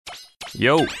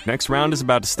Yo, next round is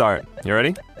about to start. You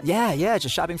ready? Yeah,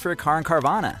 just shopping for a car in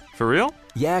Carvana. For real?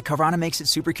 Yeah, Carvana makes it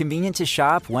super convenient to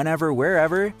shop whenever,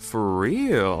 wherever. For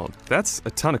real? That's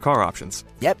a ton of car options.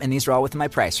 Yep, and these are all within my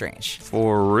price range.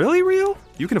 For really real?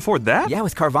 You can afford that? Yeah,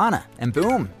 with Carvana. And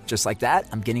boom, just like that,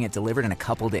 I'm getting it delivered in a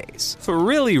couple days. For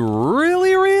really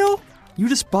real? You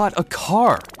just bought a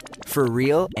car. For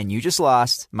real, and you just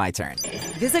lost my turn.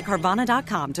 Visit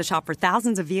Carvana.com to shop for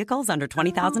thousands of vehicles under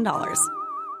 $20,000.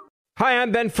 Hi,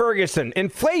 I'm Ben Ferguson.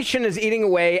 Inflation is eating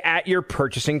away at your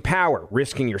purchasing power,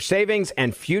 risking your savings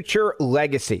and future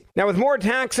legacy. Now, with more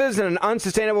taxes and an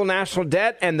unsustainable national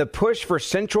debt and the push for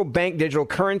central bank digital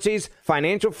currencies,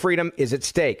 financial freedom is at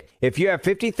stake. If you have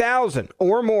 $50,000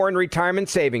 or more in retirement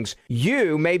savings,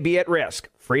 you may be at risk.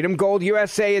 Freedom Gold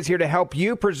USA is here to help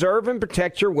you preserve and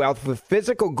protect your wealth with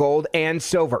physical gold and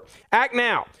silver. Act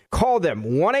now. Call them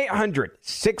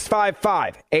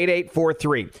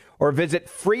 1-800-655-8843 or visit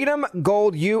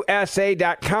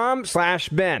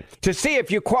freedomgoldusa.com/Ben to see if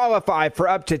you qualify for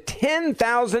up to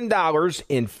 $10,000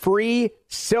 in free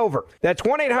silver. That's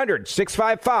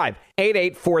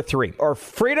 1-800-655-8843 or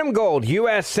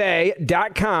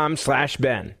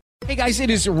freedomgoldusa.com/Ben. Hey guys, it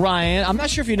is Ryan. I'm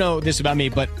not sure if you know this about me,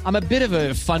 but I'm a bit of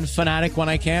a fun fanatic when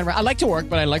I can. I like to work,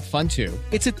 but I like fun too.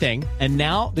 It's a thing. And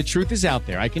now the truth is out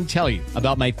there. I can tell you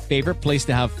about my favorite place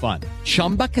to have fun.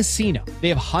 Chumba Casino. They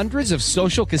have hundreds of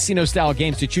social casino style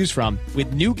games to choose from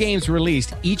with new games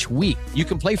released each week. You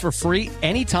can play for free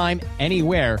anytime,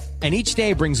 anywhere. And each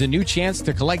day brings a new chance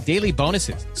to collect daily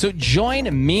bonuses. So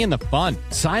join me in the fun.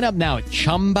 Sign up now at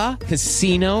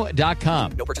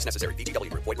ChumbaCasino.com. No purchase necessary. VGW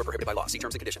Group. Void where prohibited by law. See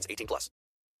terms and conditions. 18+.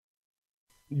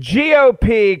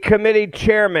 GOP committee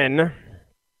chairmen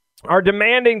are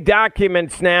demanding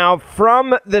documents now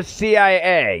from the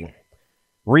CIA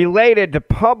related to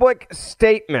public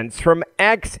statements from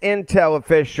ex-Intel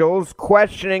officials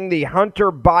questioning the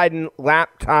Hunter Biden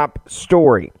laptop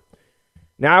story.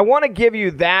 Now, I want to give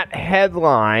you that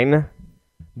headline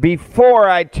before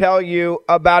I tell you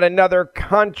about another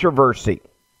controversy.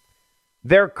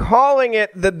 They're calling it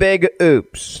the big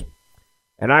oops.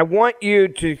 And I want you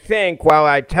to think while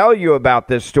I tell you about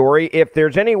this story, if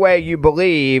there's any way you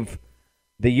believe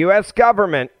the U.S.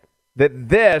 government that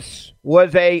this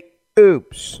was a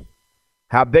oops.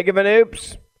 How big of an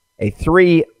oops? A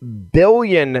 $3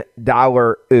 billion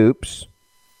oops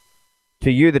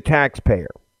to you, the taxpayer.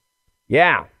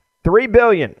 Yeah, $3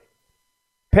 billion.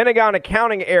 Pentagon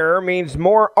accounting error means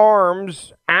more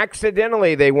arms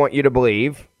accidentally, they want you to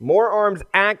believe. More arms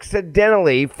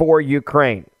accidentally for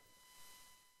Ukraine.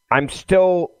 I'm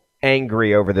still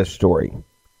angry over this story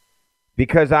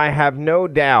because I have no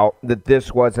doubt that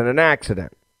this wasn't an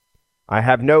accident. I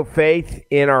have no faith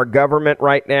in our government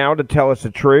right now to tell us the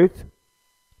truth,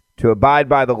 to abide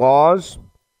by the laws,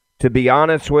 to be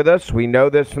honest with us. We know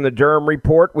this from the Durham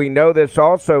report. We know this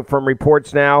also from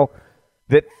reports now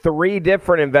that 3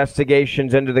 different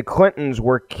investigations into the Clintons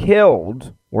were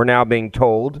killed, we're now being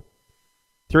told,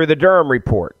 through the Durham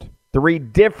report. 3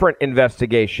 different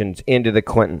investigations into the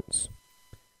Clintons.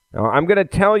 Now, I'm going to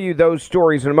tell you those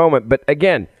stories in a moment, but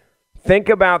again, think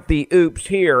about the oops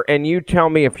here, and you tell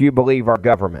me if you believe our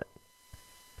government.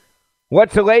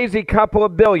 What's a lazy couple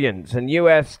of billions in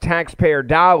U.S. taxpayer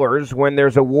dollars when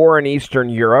there's a war in Eastern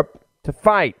Europe to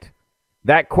fight?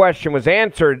 That question was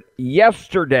answered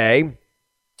yesterday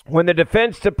when the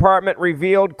Defense Department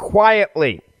revealed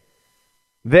quietly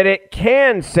that it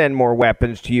can send more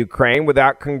weapons to Ukraine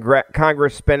without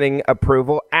Congress spending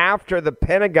approval after the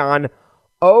Pentagon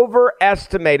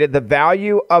overestimated the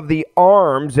value of the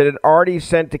arms it had already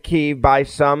sent to Kyiv by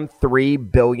some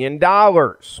 $3 billion.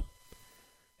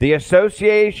 The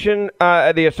Associated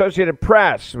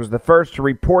Press was the first to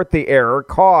report the error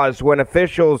caused when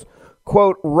officials,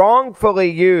 quote, wrongfully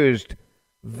used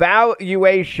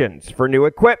valuations for new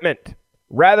equipment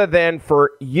rather than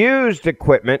for used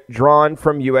equipment drawn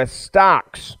from U.S.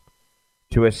 stocks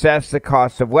to assess the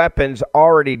cost of weapons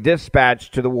already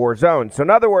dispatched to the war zone. So in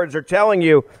other words, they're telling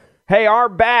you, hey, our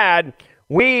bad.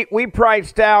 We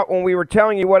priced out when we were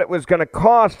telling you what it was going to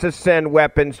cost to send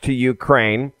weapons to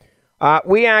Ukraine.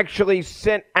 We actually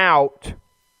sent out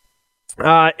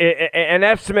an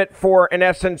estimate for, in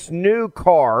essence, new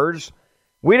cars.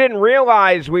 We didn't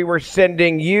realize we were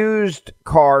sending used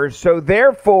cars, so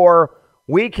therefore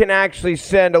we can actually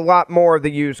send a lot more of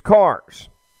the used cars.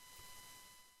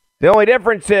 The only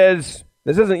difference is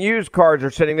this isn't used cars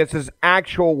we're sending, this is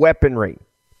actual weaponry.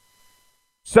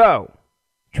 So,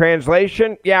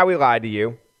 translation, yeah, we lied to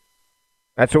you.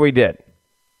 That's what we did.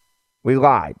 We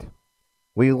lied.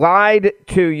 We lied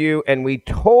to you and we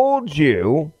told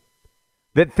you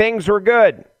that things were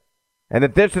good. and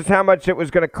that this is how much it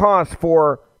was going to cost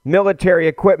for military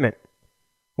equipment.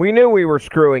 We knew we were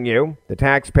screwing you, the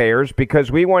taxpayers,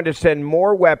 because we wanted to send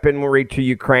more weaponry to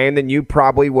Ukraine than you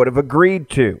probably would have agreed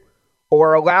to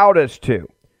or allowed us to.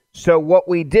 So what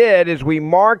we did is we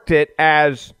marked it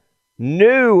as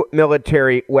new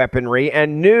military weaponry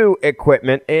and new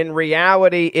equipment. In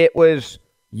reality, it was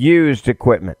used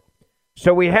equipment.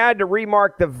 So we had to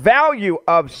remark the value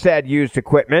of said used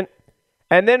equipment.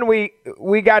 And then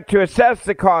we got to assess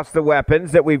the cost of the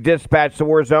weapons that we've dispatched to the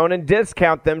war zone and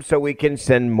discount them so we can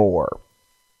send more.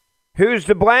 Who's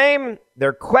to blame?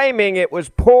 They're claiming it was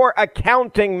poor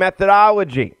accounting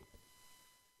methodology.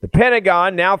 The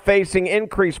Pentagon now facing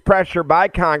increased pressure by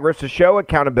Congress to show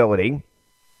accountability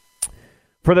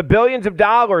for the billions of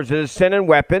dollars it is sending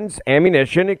weapons,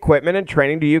 ammunition, equipment, and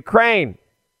training to Ukraine.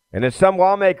 And as some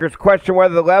lawmakers question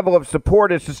whether the level of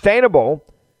support is sustainable,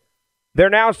 they're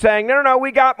now saying, no,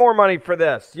 we got more money for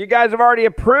this. You guys have already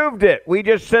approved it. We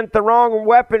just sent the wrong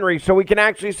weaponry so we can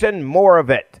actually send more of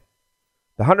it.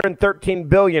 The $113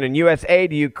 billion in U.S.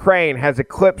 aid to Ukraine has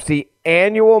eclipsed the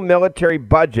annual military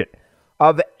budget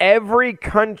of every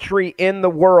country in the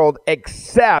world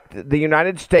except the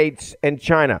United States and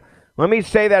China. Let me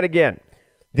say that again.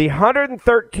 The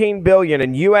 $113 billion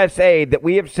in U.S. aid that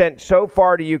we have sent so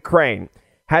far to Ukraine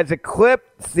has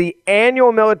eclipsed the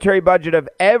annual military budget of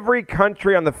every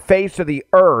country on the face of the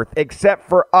earth except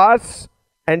for us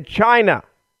and China.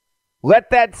 Let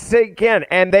that sink in.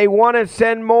 And they want to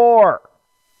send more.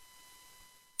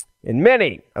 In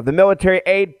many of the military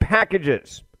aid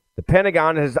packages, the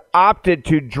Pentagon has opted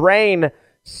to drain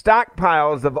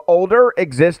stockpiles of older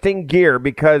existing gear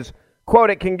because, quote,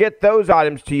 it can get those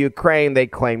items to Ukraine, they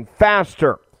claim,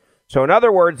 faster. So in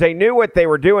other words, they knew what they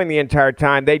were doing the entire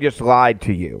time. They just lied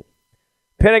to you.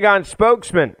 Pentagon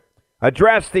spokesman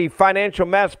addressed the financial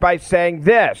mess by saying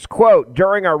this, quote,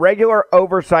 during our regular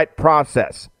oversight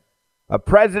process of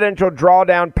presidential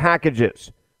drawdown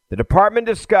packages, the department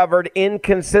discovered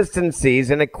inconsistencies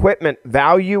in equipment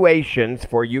valuations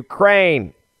for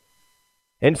Ukraine.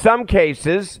 In some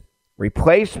cases,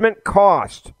 replacement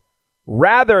cost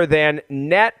rather than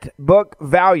net book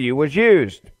value was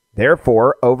used,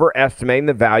 therefore overestimating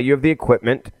the value of the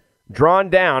equipment drawn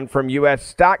down from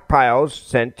U.S. stockpiles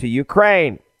sent to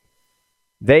Ukraine.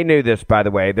 They knew this, by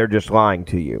the way. They're just lying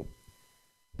to you.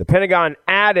 The Pentagon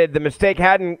added the mistake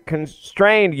hadn't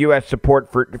constrained U.S.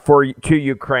 support to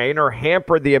Ukraine or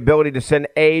hampered the ability to send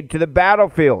aid to the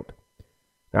battlefield.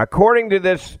 Now, according to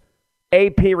this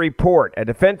AP report, a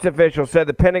defense official said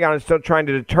the Pentagon is still trying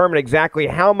to determine exactly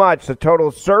how much the total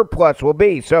surplus will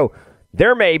be. So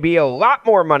there may be a lot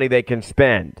more money they can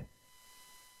spend.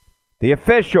 The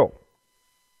official,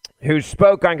 who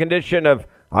spoke on condition of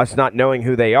us not knowing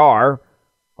who they are,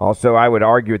 also I would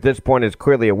argue at this point is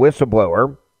clearly a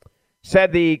whistleblower,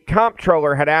 said the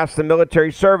comptroller had asked the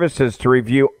military services to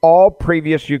review all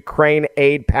previous Ukraine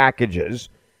aid packages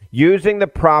using the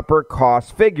proper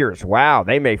cost figures. Wow,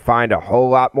 they may find a whole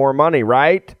lot more money,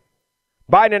 right?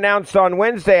 Biden announced on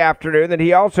Wednesday afternoon that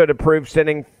he also had approved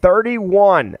sending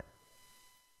 31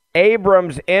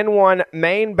 Abrams N1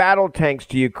 main battle tanks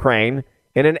to Ukraine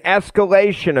in an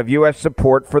escalation of U.S.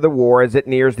 support for the war as it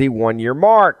nears the one-year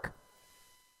mark.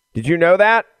 Did you know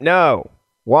that? No.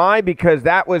 Why? Because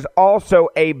that was also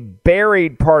a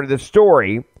buried part of the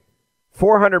story.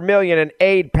 $400 million in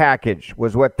aid package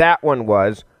was what that one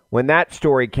was when that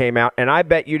story came out, and I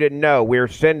bet you didn't know we're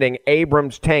sending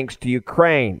Abrams tanks to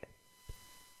Ukraine.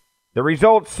 The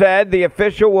results said the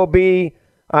official will be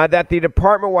that the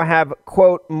department will have,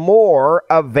 quote, more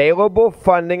available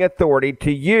funding authority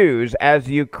to use as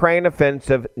the Ukraine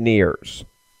offensive nears.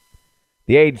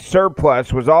 The aid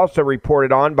surplus was also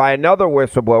reported on by another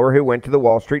whistleblower who went to the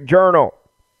Wall Street Journal.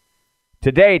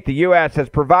 To date, the U.S. has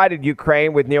provided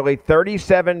Ukraine with nearly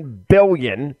 $37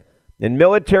 billion in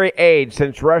military aid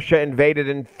since Russia invaded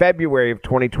in February of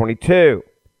 2022.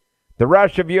 The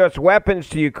rush of U.S. weapons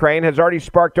to Ukraine has already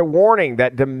sparked a warning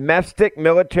that domestic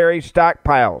military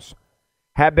stockpiles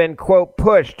have been, quote,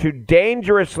 pushed to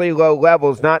dangerously low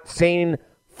levels not seen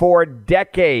for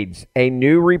decades, a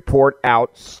new report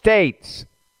out states.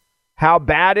 How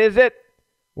bad is it?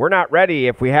 We're not ready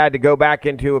if we had to go back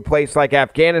into a place like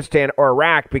Afghanistan or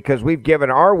Iraq because we've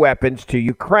given our weapons to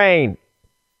Ukraine.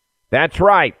 That's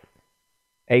right.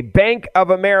 A Bank of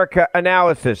America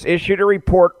analysis issued a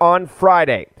report on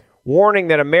Friday warning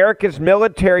that America's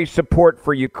military support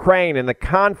for Ukraine and the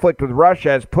conflict with Russia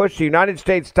has pushed the United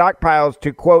States stockpiles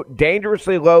to, quote,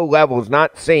 dangerously low levels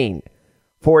not seen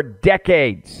for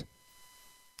decades.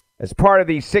 As part of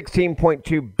the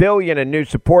 $16.2 billion in new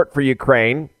support for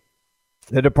Ukraine,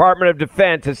 the Department of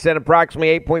Defense has sent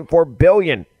approximately $8.4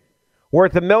 billion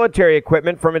worth of military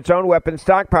equipment from its own weapons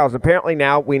stockpiles. Apparently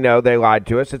now we know they lied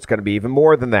to us. It's going to be even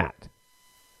more than that.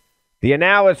 The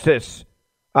analysis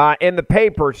in the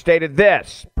paper stated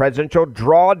this: presidential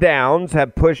drawdowns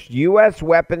have pushed U.S.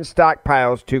 weapons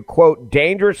stockpiles to, quote,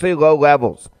 dangerously low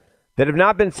levels that have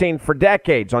not been seen for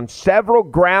decades. On several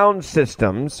ground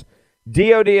systems,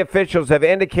 DoD officials have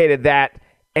indicated that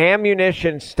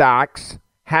ammunition stocks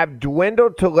have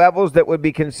dwindled to levels that would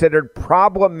be considered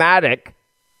problematic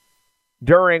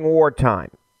during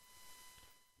wartime.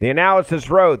 The analysis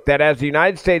wrote that as the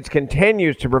United States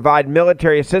continues to provide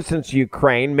military assistance to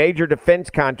Ukraine, major defense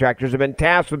contractors have been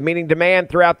tasked with meeting demand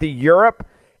throughout the Europe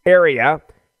area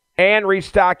and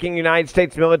restocking United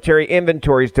States military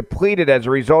inventories depleted as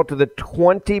a result of the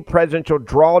 20 presidential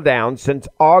drawdowns since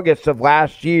August of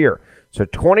last year. So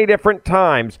 20 different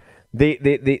times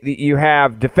you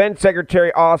have Defense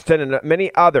Secretary Austin and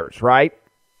many others, right,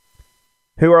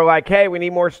 who are like, hey, we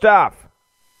need more stuff.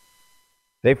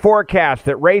 They forecast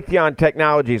that Raytheon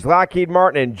Technologies, Lockheed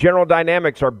Martin, and General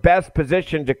Dynamics are best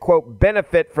positioned to, quote,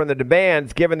 benefit from the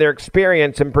demands given their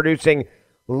experience in producing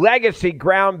legacy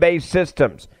ground-based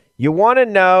systems. You want to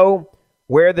know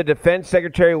where the Defense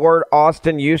Secretary Lord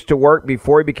Austin used to work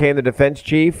before he became the defense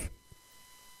chief?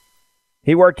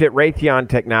 He worked at Raytheon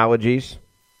Technologies,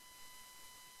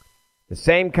 the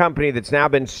same company that's now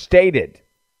been stated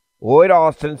Lloyd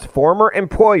Austin's former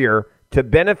employer to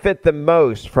benefit the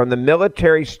most from the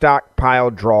military stockpile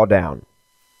drawdown.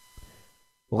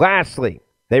 Lastly,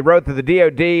 they wrote that the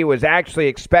DoD was actually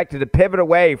expected to pivot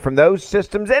away from those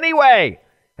systems anyway,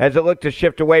 as it looked to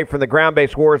shift away from the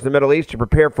ground-based wars in the Middle East to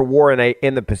prepare for war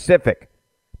in the Pacific,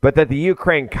 but that the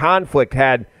Ukraine conflict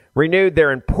had renewed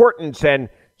their importance, and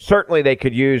certainly they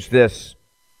could use this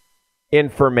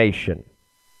information.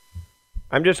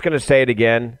 I'm just going to say it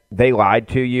again. They lied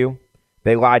to you.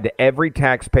 They lied to every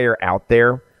taxpayer out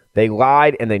there. They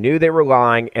lied, and they knew they were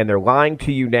lying, and they're lying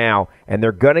to you now, and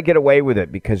they're going to get away with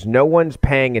it because no one's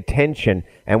paying attention,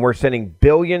 and we're sending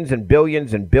billions and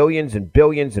billions and billions and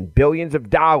billions and billions of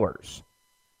dollars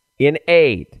in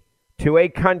aid to a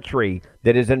country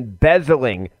that is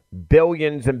embezzling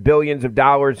billions and billions of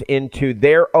dollars into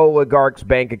their oligarchs'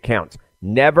 bank accounts.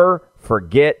 Never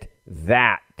forget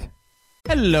that.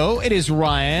 Hello, it is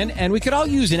Ryan, and we could all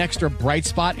use an extra bright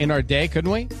spot in our day,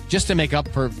 couldn't we? Just to make up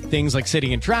for things like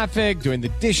sitting in traffic, doing the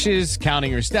dishes,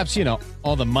 counting your steps,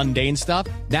 all the mundane stuff.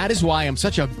 That is why I'm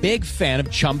such a big fan of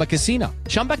Chumba Casino.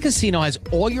 Chumba Casino has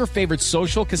all your favorite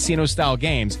social casino-style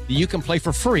games that you can play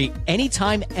for free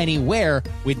anytime, anywhere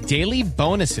with daily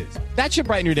bonuses. That should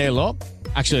brighten your day a little.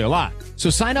 Actually, a lot.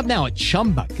 So sign up now at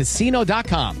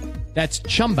ChumbaCasino.com. That's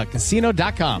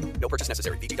ChumbaCasino.com. No purchase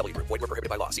necessary. VGW Group. Void where prohibited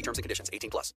by law. See terms and conditions.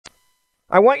 18+.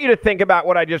 I want you to think about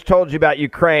what I just told you about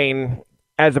Ukraine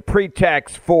as a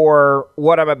pretext for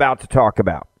what I'm about to talk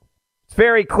about. It's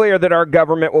very clear that our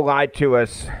government will lie to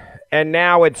us, and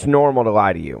now it's normal to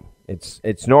lie to you.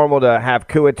 It's normal to have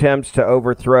coup attempts to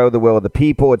overthrow the will of the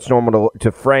people. It's normal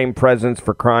to frame presidents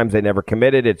for crimes they never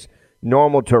committed. It's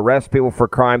normal to arrest people for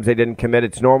crimes they didn't commit.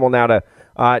 It's normal now to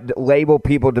label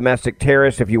people domestic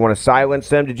terrorists if you want to silence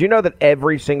them. Did you know that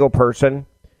every single person,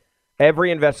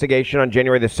 every investigation on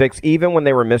January the 6th, even when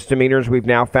they were misdemeanors, we've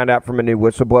now found out from a new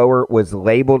whistleblower, was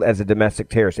labeled as a domestic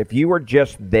terrorist? If you were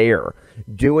just there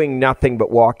doing nothing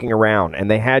but walking around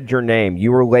and they had your name,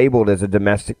 you were labeled as a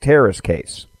domestic terrorist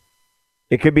case.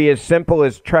 It could be as simple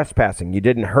as trespassing. You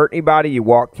didn't hurt anybody. You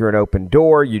walked through an open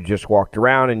door. You just walked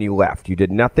around and you left. You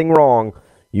did nothing wrong.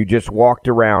 You just walked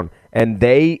around. And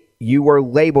you were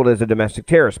labeled as a domestic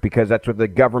terrorist because that's what the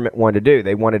government wanted to do.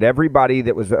 They wanted everybody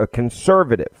that was a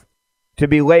conservative to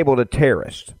be labeled a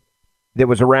terrorist that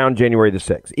was around January the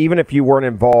 6th, even if you weren't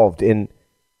involved in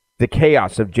the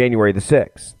chaos of January the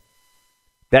 6th.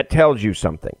 That tells you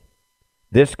something.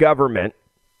 This government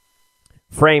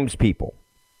frames people.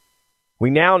 We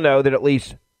now know that at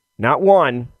least not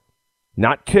one,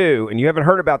 not two, and you haven't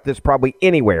heard about this probably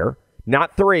anywhere,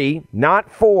 not three,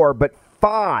 not four, but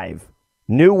 5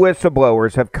 new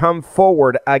whistleblowers have come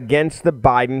forward against the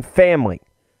Biden family.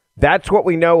 That's what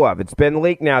we know of. It's been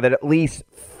leaked now that at least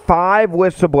 5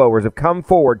 whistleblowers have come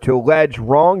forward to allege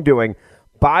wrongdoing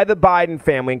by the Biden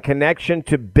family in connection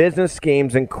to business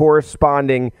schemes and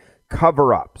corresponding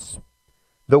cover-ups.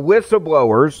 The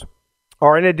whistleblowers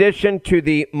are in addition to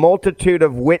the multitude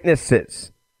of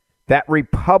witnesses that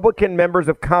Republican members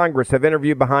of Congress have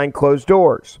interviewed behind closed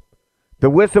doors. The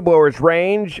whistleblowers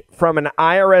range from an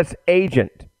IRS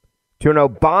agent to an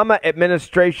Obama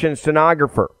administration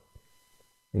stenographer,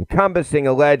 encompassing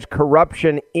alleged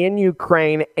corruption in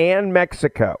Ukraine and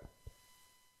Mexico,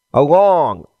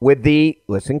 along with the,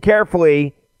 listen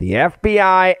carefully, the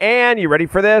FBI, and, you ready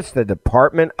for this, the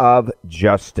Department of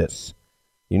Justice.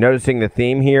 You noticing the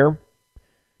theme here?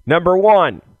 Number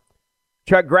one,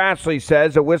 Chuck Grassley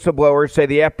says the whistleblowers say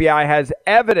the FBI has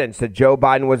evidence that Joe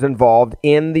Biden was involved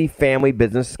in the family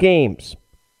business schemes.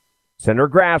 Senator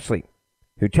Grassley,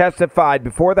 who testified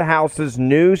before the House's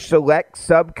new Select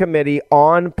Subcommittee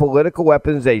on Political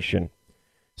Weaponization,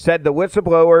 said the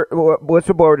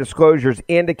whistleblower disclosures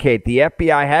indicate the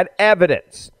FBI had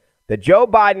evidence that Joe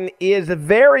Biden is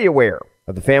very aware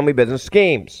of the family business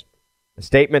schemes, a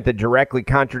statement that directly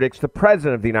contradicts the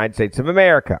President of the United States of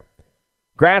America.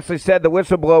 Grassley said the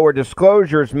whistleblower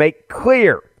disclosures make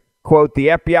clear, quote, the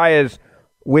FBI is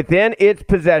within its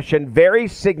possession very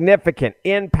significant,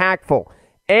 impactful,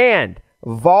 and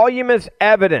voluminous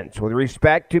evidence with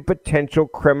respect to potential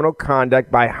criminal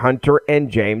conduct by Hunter and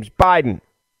James Biden.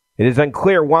 It is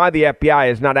unclear why the FBI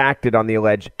has not acted on the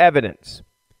alleged evidence.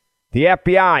 The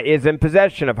FBI is in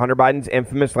possession of Hunter Biden's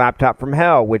infamous laptop from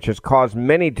hell, which has caused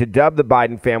many to dub the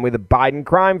Biden family the Biden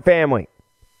crime family.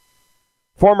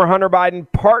 Former Hunter Biden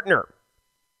partner,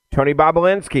 Tony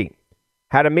Bobulinski,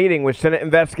 had a meeting with Senate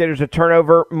investigators to turn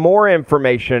over more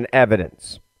information and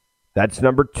evidence. That's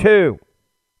number two.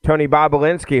 Tony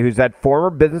Bobulinski, who's that former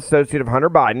business associate of Hunter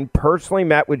Biden, personally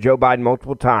met with Joe Biden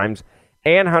multiple times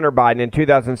and Hunter Biden in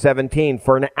 2017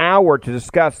 for an hour to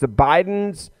discuss the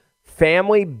Biden's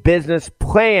family business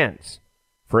plans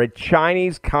for a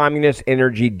Chinese communist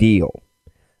energy deal.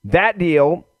 That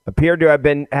deal appeared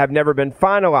to have never been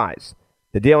finalized.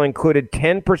 The deal included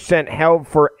 10% held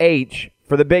for H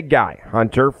for the big guy,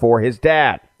 Hunter for his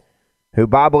dad, who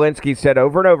Bobulinski said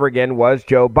over and over again was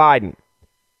Joe Biden.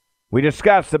 We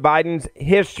discussed the Biden's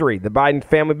history, the Biden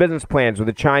family business plans with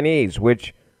the Chinese,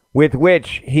 with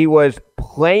which he was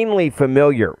plainly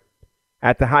familiar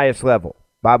at the highest level.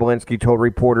 Bobulinski told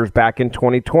reporters back in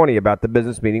 2020 about the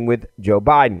business meeting with Joe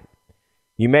Biden.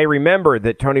 You may remember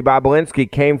that Tony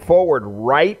Bobulinski came forward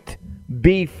right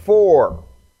before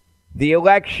the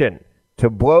election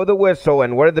to blow the whistle,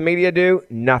 and what did the media do?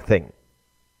 Nothing.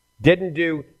 Didn't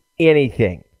do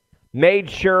anything. Made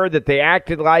sure that they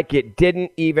acted like it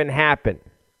didn't even happen.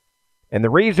 And the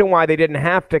reason why they didn't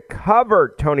have to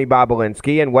cover Tony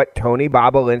Bobulinski and what Tony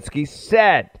Bobulinski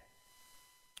said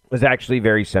was actually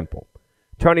very simple.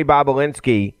 Tony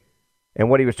Bobulinski and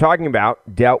what he was talking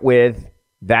about dealt with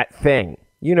that thing.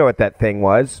 You know what that thing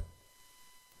was.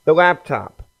 The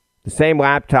laptop. The same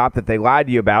laptop that they lied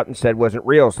to you about and said wasn't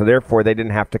real, so therefore they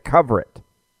didn't have to cover it.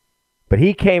 But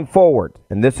he came forward,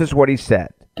 and this is what he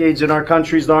said. Decades in our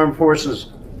country's armed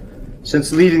forces.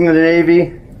 Since leading the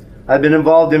Navy, I've been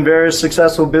involved in various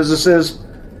successful businesses,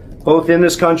 both in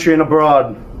this country and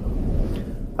abroad.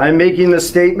 I'm making this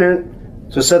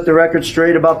statement to set the record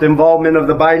straight about the involvement of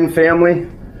the Biden family,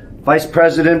 Vice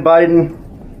President Biden,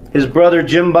 his brother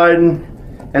Jim Biden,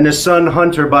 and his son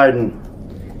Hunter Biden,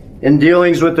 in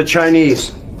dealings with the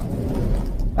Chinese.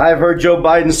 I've heard Joe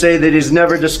Biden say that he's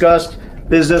never discussed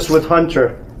business with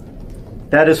Hunter.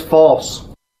 That is false.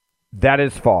 That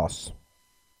is false.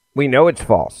 We know it's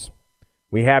false.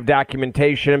 We have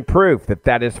documentation and proof that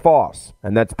that is false,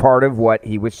 and that's part of what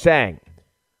he was saying.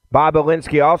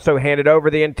 Bobulinski also handed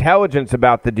over the intelligence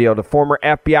about the deal to former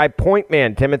FBI point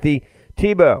man Timothy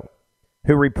Thibault,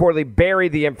 who reportedly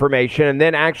buried the information and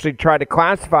then actually tried to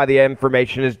classify the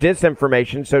information as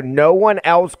disinformation so no one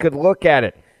else could look at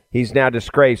it. He's now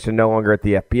disgraced and no longer at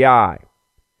the FBI.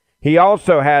 He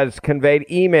also has conveyed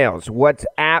emails,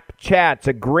 WhatsApp chats,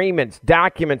 agreements,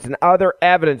 documents, and other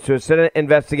evidence to a Senate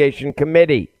investigation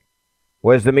committee.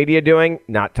 What is the media doing?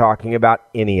 Not talking about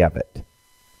any of it.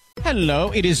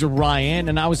 Hello, it is Ryan,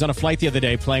 and I was on a flight the other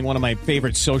day playing one of my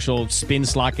favorite social spin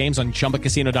slot games on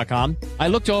ChumbaCasino.com. I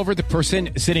looked over at the person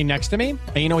sitting next to me,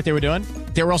 and you know what they were doing?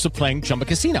 They were also playing Chumba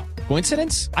Casino.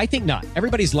 Coincidence? I think not.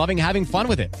 Everybody's loving having fun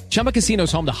with it. Chumba Casino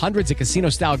is home to hundreds of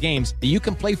casino-style games that you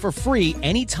can play for free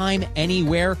anytime,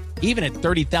 anywhere, even at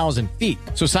 30,000 feet.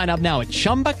 So sign up now at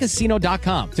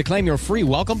ChumbaCasino.com to claim your free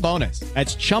welcome bonus.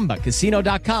 That's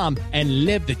ChumbaCasino.com and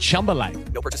live the Chumba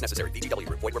life. No purchase necessary. VGW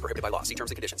Group. Void where prohibited by law. See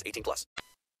terms and conditions. 18+.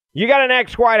 You got an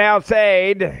ex-White House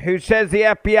aide who says the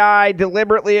FBI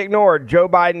deliberately ignored Joe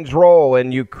Biden's role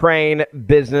in Ukraine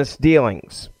business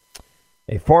dealings.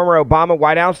 A former Obama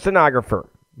White House stenographer,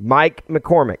 Mike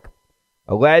McCormick,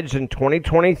 alleged in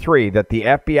 2023 that the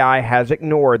FBI has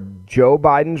ignored Joe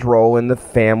Biden's role in the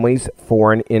family's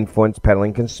foreign influence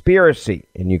peddling conspiracy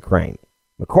in Ukraine.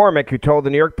 McCormick, who told the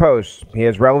New York Post he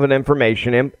has relevant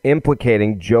information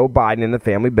implicating Joe Biden in the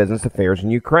family business affairs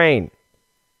in Ukraine.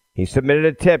 He submitted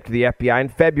a tip to the FBI in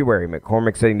February.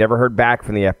 McCormick said he never heard back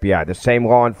from the FBI, the same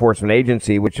law enforcement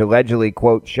agency which allegedly,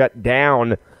 quote, shut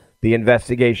down the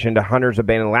investigation into Hunter's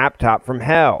abandoned laptop from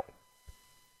hell.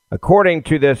 According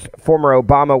to this former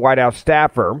Obama White House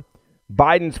staffer,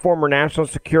 Biden's former national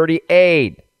security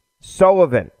aide,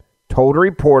 Sullivan, told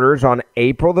reporters on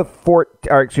April the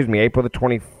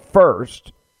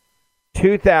 21st,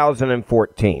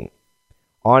 2014,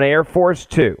 on Air Force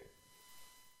Two,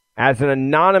 as an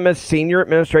anonymous senior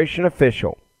administration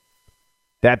official,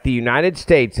 that the United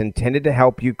States intended to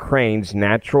help Ukraine's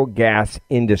natural gas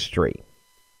industry.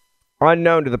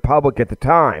 Unknown to the public at the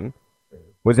time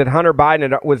was that Hunter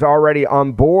Biden was already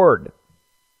on board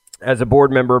as a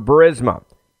board member of Burisma.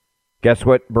 Guess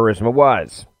what Burisma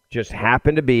was? Just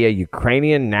happened to be a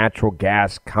Ukrainian natural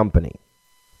gas company.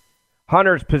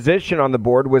 Hunter's position on the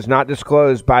board was not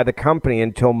disclosed by the company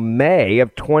until May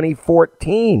of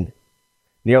 2014,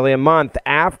 nearly a month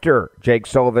after Jake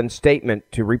Sullivan's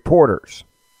statement to reporters.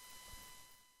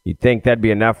 You'd think that'd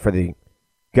be enough for the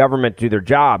government to do their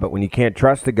job, but when you can't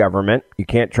trust the government, you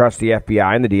can't trust the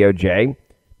FBI and the DOJ.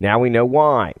 Now we know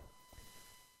why.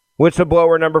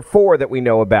 Whistleblower number 4 that we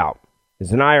know about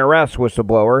is an IRS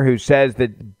whistleblower who says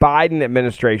that Biden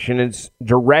administration is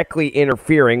directly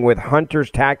interfering with Hunter's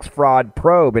tax fraud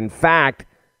probe. In fact,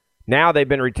 now they've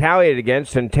been retaliated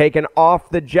against and taken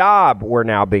off the job, we're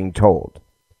now being told.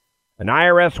 An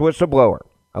IRS whistleblower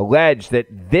alleged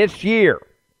that this year,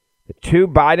 the 2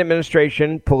 Biden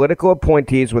administration political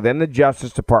appointees within the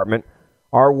Justice Department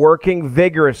are working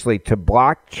vigorously to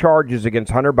block charges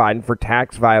against Hunter Biden for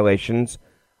tax violations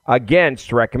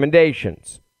against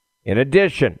recommendations. In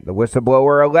addition, the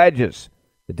whistleblower alleges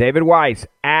that David Weiss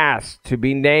asked to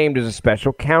be named as a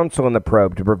special counsel in the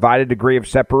probe to provide a degree of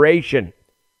separation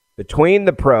between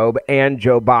the probe and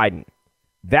Joe Biden.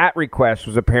 That request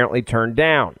was apparently turned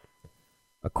down.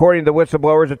 According to the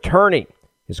whistleblower's attorney,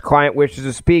 his client wishes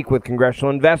to speak with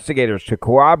congressional investigators to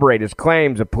corroborate his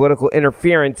claims of political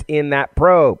interference in that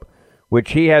probe,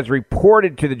 which he has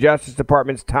reported to the Justice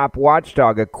Department's top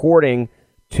watchdog, according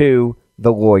to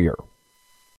the lawyer.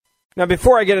 Now,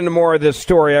 before I get into more of this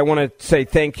story, I want to say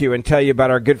thank you and tell you about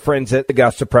our good friends at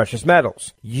Augusta Precious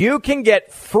Metals. You can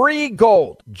get free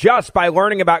gold just by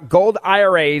learning about gold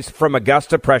IRAs from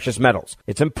Augusta Precious Metals.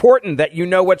 It's important that you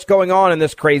know what's going on in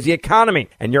this crazy economy,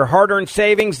 and your hard-earned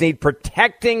savings need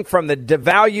protecting from the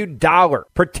devalued dollar.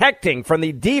 Protecting from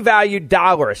the devalued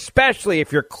dollar, especially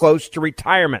if you're close to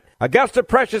retirement. Augusta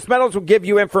Precious Metals will give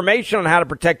you information on how to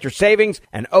protect your savings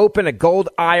and open a gold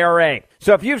IRA.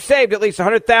 So if you've saved at least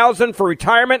 $100,000 for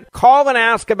retirement, call and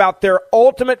ask about their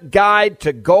ultimate guide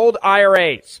to gold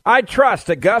IRAs. I trust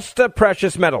Augusta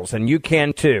Precious Metals, and you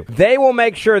can too. They will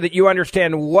make sure that you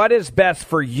understand what is best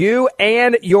for you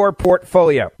and your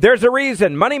portfolio. There's a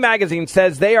reason Money Magazine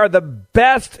says they are the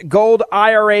best gold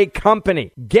IRA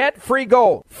company. Get free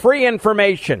gold, free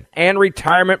information, and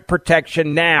retirement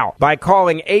protection now by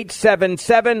calling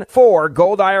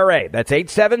 877-4-GOLD-IRA. That's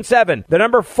 877, the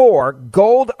number 4,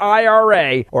 GOLD-IRA.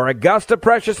 Or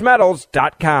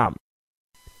AugustaPreciousMetals.com.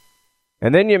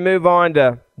 And then you move on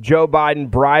to Joe Biden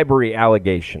bribery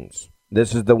allegations.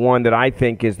 This is the one that I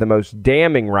think is the most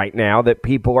damning right now that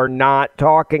people are not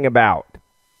talking about.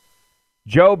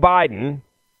 Joe Biden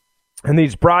and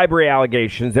these bribery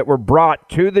allegations that were brought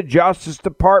to the Justice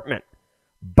Department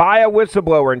by a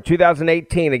whistleblower in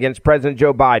 2018 against President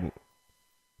Joe Biden.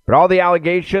 But all the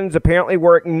allegations apparently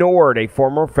were ignored, a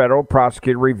former federal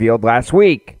prosecutor revealed last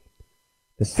week.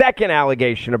 The second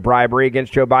allegation of bribery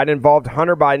against Joe Biden involved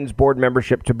Hunter Biden's board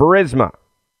membership to Burisma.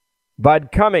 Bud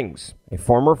Cummings, a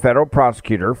former federal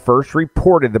prosecutor, first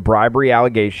reported the bribery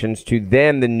allegations to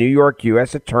then the New York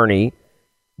U.S. Attorney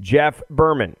Jeff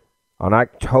Berman on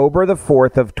October the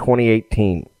 4th of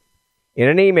 2018. In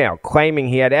an email claiming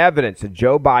he had evidence that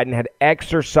Joe Biden had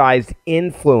exercised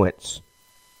influence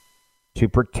to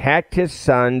protect his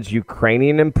son's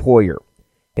Ukrainian employer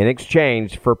in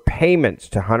exchange for payments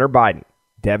to Hunter Biden,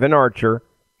 Devin Archer,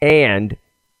 and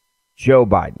Joe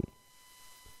Biden.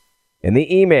 In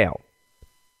the email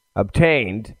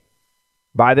obtained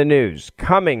by the news,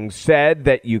 Cummings said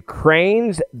that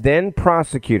Ukraine's then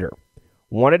prosecutor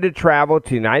wanted to travel to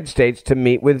the United States to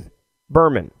meet with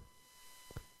Berman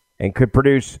and could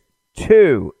produce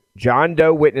 2 John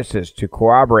Doe witnesses to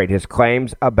corroborate his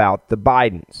claims about the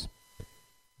Bidens.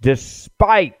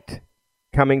 Despite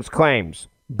Cummings' claims,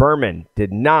 Berman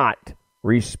did not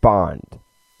respond.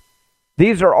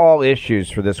 These are all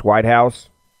issues for this White House.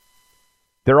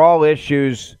 They're all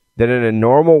issues that in a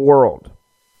normal world,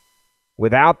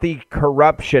 without the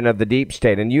corruption of the deep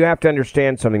state, and you have to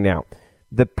understand something now,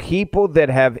 the people that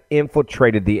have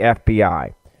infiltrated the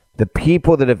FBI, the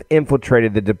people that have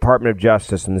infiltrated the Department of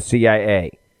Justice and the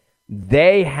CIA,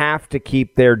 they have to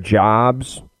keep their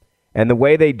jobs And the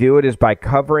way they do it is by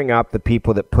covering up the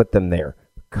people that put them there,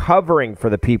 covering for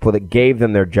the people that gave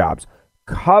them their jobs,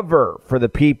 cover for the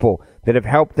people that have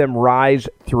helped them rise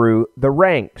through the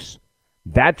ranks.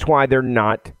 That's why they're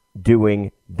not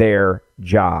doing their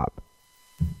job.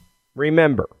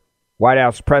 Remember, White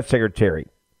House Press Secretary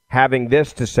having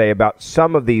this to say about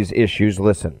some of these issues.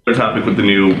 Listen. Another topic with the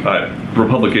new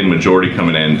Republican majority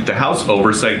coming in. The House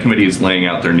Oversight Committee is laying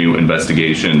out their new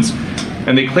investigations,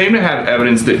 and they claim to have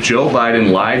evidence that Joe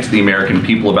Biden lied to the American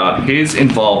people about his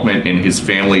involvement in his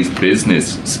family's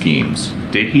business schemes.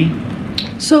 Did he?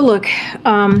 So look,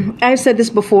 I've said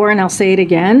this before and I'll say it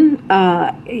again.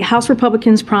 House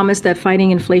Republicans promised that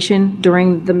fighting inflation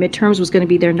during the midterms was going to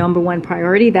be their number one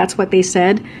priority. That's what they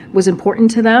said was important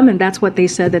to them, and that's what they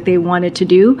said that they wanted to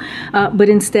do. But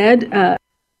instead...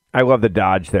 I love the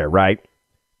dodge there, right?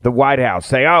 The White House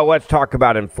saying, oh, let's talk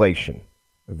about inflation.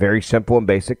 A very simple and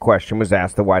basic question was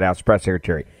asked the White House press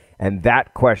secretary, and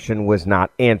that question was not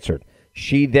answered.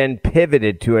 She then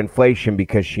pivoted to inflation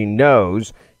because she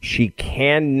knows she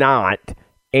cannot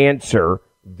answer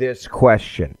this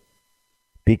question.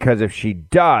 Because if she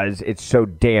does, it's so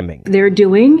damning. They're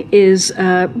doing is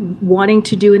wanting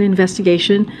to do an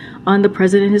investigation on the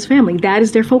president and his family. That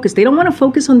is their focus. They don't want to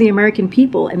focus on the American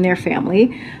people and their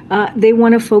family. They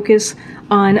want to focus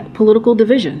on political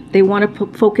division. They want to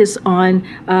focus on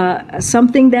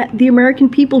something that the American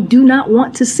people do not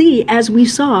want to see, as we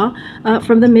saw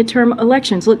from the midterm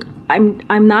elections. Look,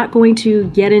 I'm not going to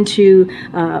get into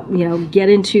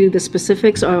the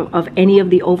specifics of any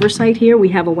of the oversight here. We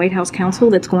have a White House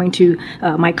counsel that's going to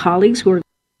my colleagues who are.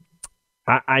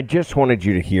 I just wanted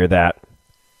you to hear that.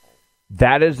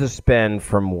 That is the spin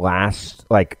from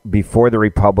before the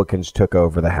Republicans took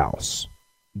over the House.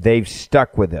 They've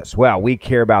stuck with this. Well, we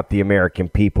care about the American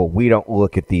people. We don't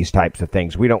look at these types of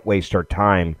things. We don't waste our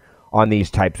time on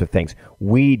these types of things.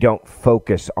 We don't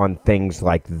focus on things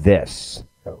like this.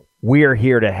 We are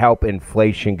here to help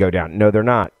inflation go down. No, they're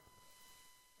not.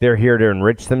 They're here to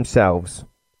enrich themselves,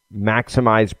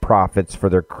 maximize profits for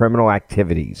their criminal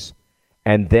activities,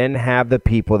 and then have the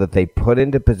people that they put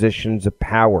into positions of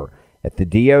power at the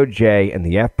DOJ and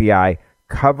the FBI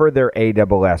cover their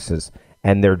ASSs,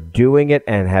 and they're doing it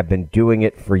and have been doing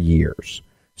it for years.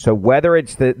 So whether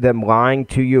it's them lying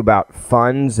to you about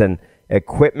funds and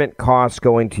equipment costs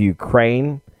going to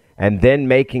Ukraine and then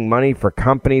making money for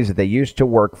companies that they used to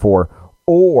work for,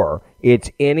 or it's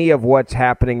any of what's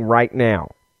happening right now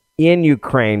in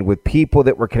Ukraine with people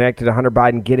that were connected to Hunter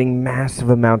Biden getting massive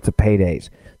amounts of paydays.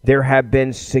 There have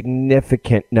been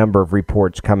significant number of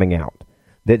reports coming out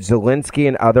that Zelensky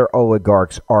and other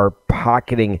oligarchs are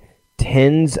pocketing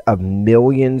tens of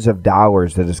millions of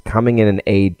dollars that is coming in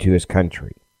aid to his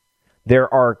country.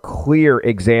 There are clear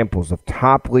examples of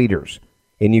top leaders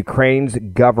in Ukraine's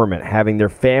government having their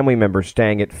family members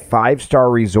staying at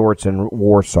five-star resorts in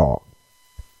Warsaw.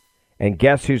 And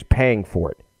guess who's paying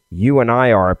for it? You and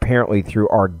I are, apparently through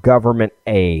our government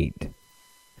aid.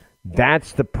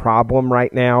 That's the problem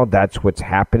right now. That's what's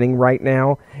happening right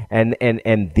now.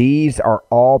 And these are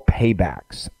all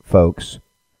paybacks, folks.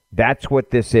 That's what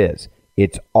this is.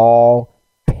 It's all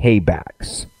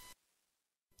paybacks.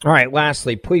 All right,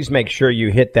 lastly, please make sure you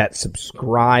hit that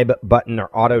subscribe button or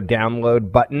auto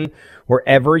download button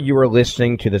wherever you are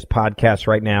listening to this podcast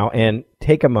right now, and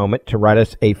take a moment to write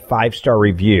us a 5-star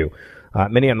review.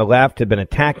 Many on the left have been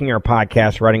attacking our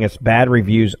podcast, writing us bad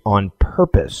reviews on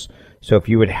purpose. So if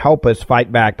you would help us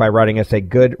fight back by writing us a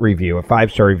good review, a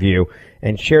 5-star review,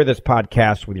 and share this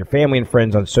podcast with your family and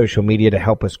friends on social media to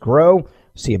help us grow.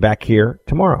 See you back here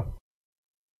tomorrow.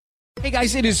 Hey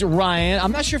guys, it is Ryan.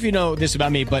 I'm not sure if you know this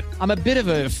about me, but I'm a bit of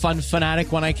a fun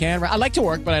fanatic when I can. I like to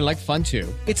work, but I like fun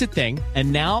too. It's a thing.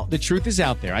 And now the truth is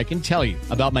out there. I can tell you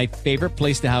about my favorite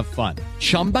place to have fun.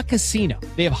 Chumba Casino.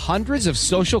 They have hundreds of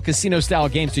social casino style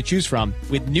games to choose from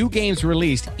with new games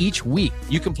released each week.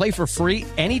 You can play for free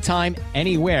anytime,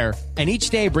 anywhere. And each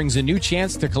day brings a new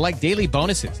chance to collect daily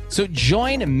bonuses. So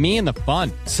join me in the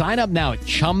fun. Sign up now at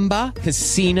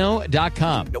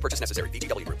ChumbaCasino.com. No purchase necessary.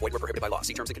 VGW. Void where prohibited by law.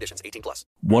 See terms and conditions. 18+.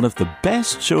 One of the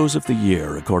best shows of the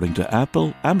year, according to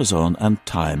Apple, Amazon, and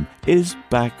Time, is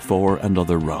back for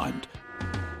another round.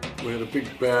 We had a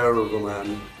big bear of a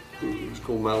man who was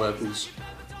called Mal Evans,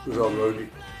 who was our roadie.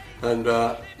 And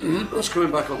I was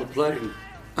coming back on the plane,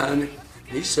 and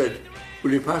he said,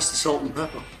 "Will you pass the salt and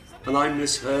pepper?" And I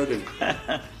misheard him.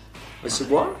 I said,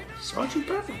 "What? Sergeant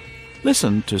Pepper?"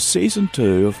 Listen to Season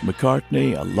 2 of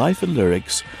McCartney, A Life in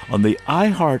Lyrics on the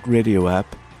iHeartRadio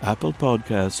app, Apple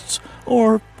Podcasts,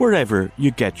 or wherever you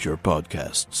get your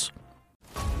podcasts.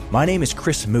 My name is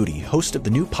Chris Moody, host of the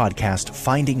new podcast,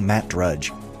 Finding Matt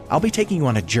Drudge. I'll be taking you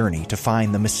on a journey to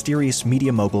find the mysterious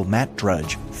media mogul Matt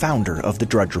Drudge, founder of The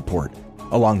Drudge Report.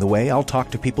 Along the way, I'll talk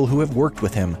to people who have worked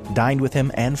with him, dined with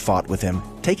him, and fought with him,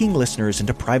 taking listeners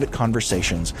into private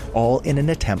conversations, all in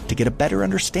an attempt to get a better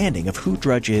understanding of who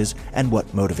Drudge is and what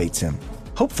motivates him.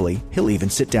 Hopefully, he'll even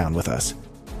sit down with us.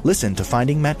 Listen to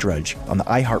Finding Matt Drudge on the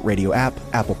iHeartRadio app,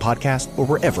 Apple Podcast, or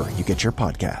wherever you get your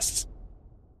podcasts.